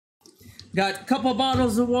Got a couple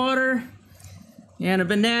bottles of water and a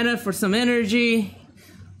banana for some energy.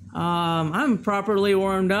 I'm properly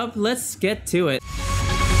warmed up. Let's get to it.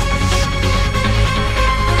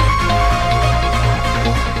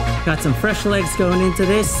 Got some fresh legs going into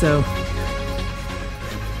this, so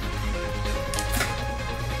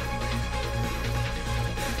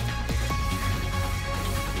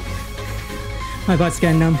my butt's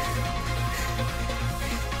getting numb.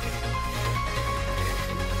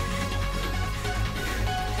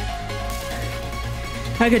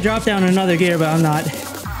 I could drop down another gear, but I'm not.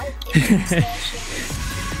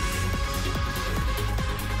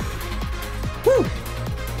 Woo.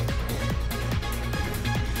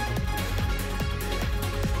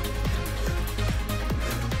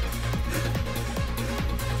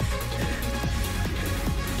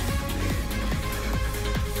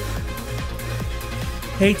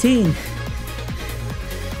 $18.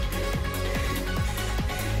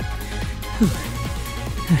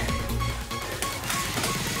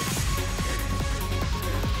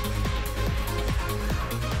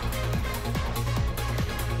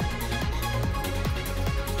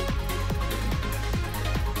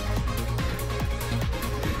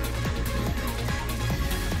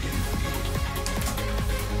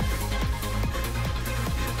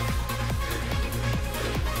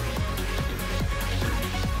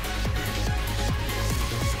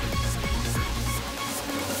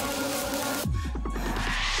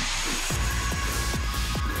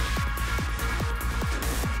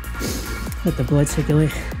 Let the blood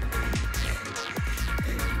circulate.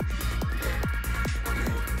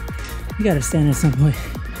 You gotta stand at some point.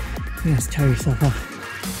 You gotta tire yourself off.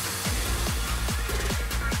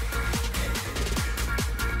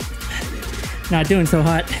 Not doing so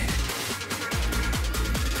hot.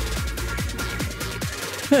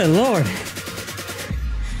 Good Lord.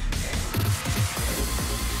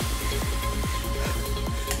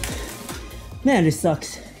 Man, this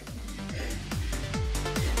sucks.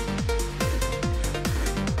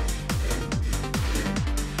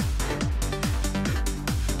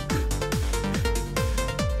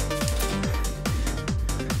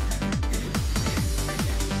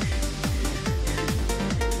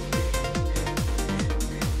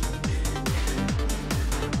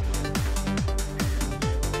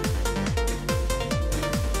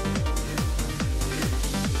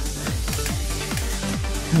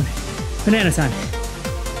 Banana time.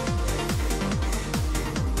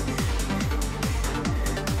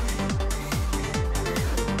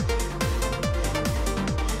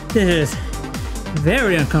 This is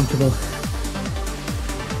very uncomfortable.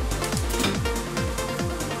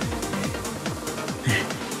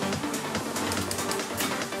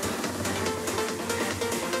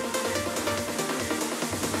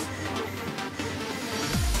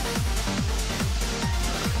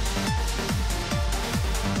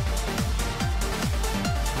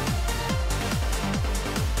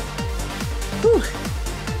 Whew.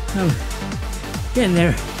 I'm getting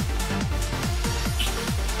there.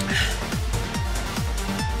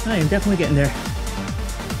 I am definitely getting there.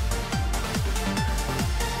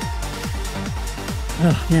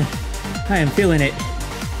 Oh man, I am feeling it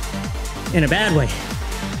in a bad way.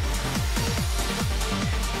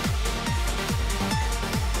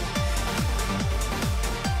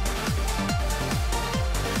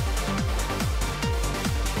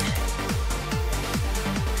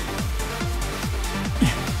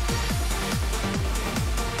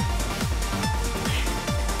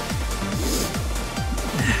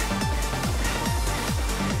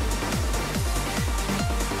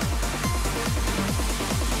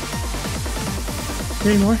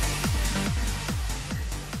 Any more?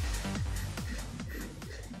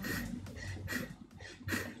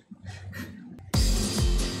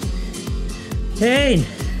 Kane!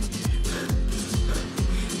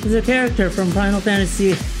 He's a character from Final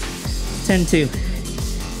Fantasy X-2.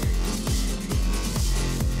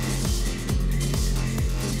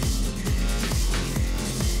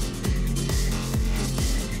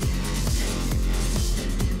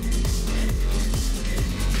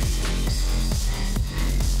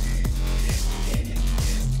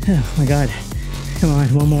 Oh my god. Come on,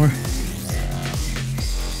 one more.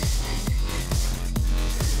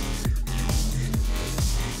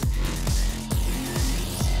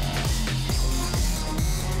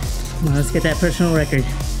 Come on, let's get that personal record.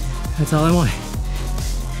 That's all I want.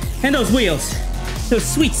 And those wheels. Those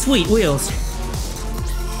sweet, sweet wheels.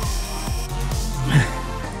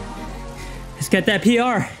 Let's get that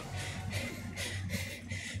PR.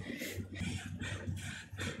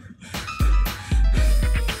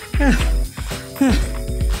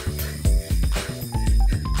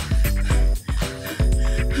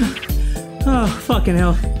 Oh, fucking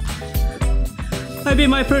hell. I beat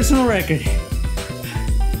my personal record.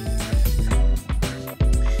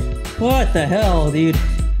 What the hell, dude?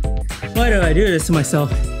 Why do I do this to myself?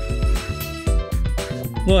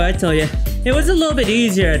 Boy, I tell you, it was a little bit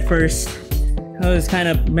easier at first. I was kind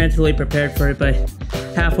of mentally prepared for it, but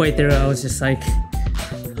halfway through I was just like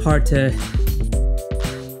hard to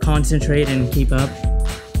concentrate and keep up.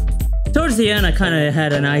 Towards the end I kind of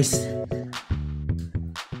had a nice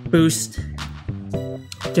boost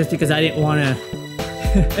just because I didn't want to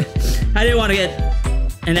I didn't want to get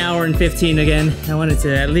an hour and 15 again. I wanted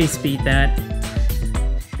to at least beat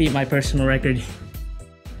my personal record.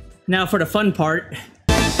 Now for the fun part,